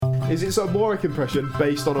Is it a Warwick impression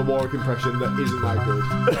based on a Warwick impression that isn't that good?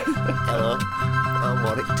 Hello, I'm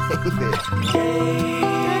Warwick David.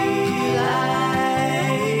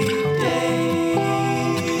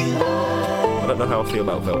 I don't know how I feel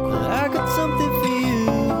about Velcro. I got something for you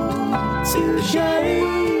to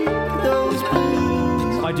shake those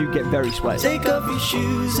blues. I do get very sweaty. Take off your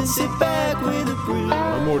shoes and sit back with a brew.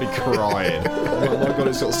 I'm already crying. Oh my god,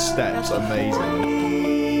 its little steps, amazing.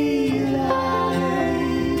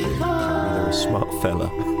 Either a smart fella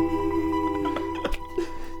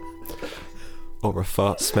or a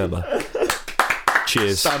fart smeller.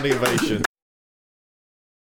 Cheers. Standing ovation.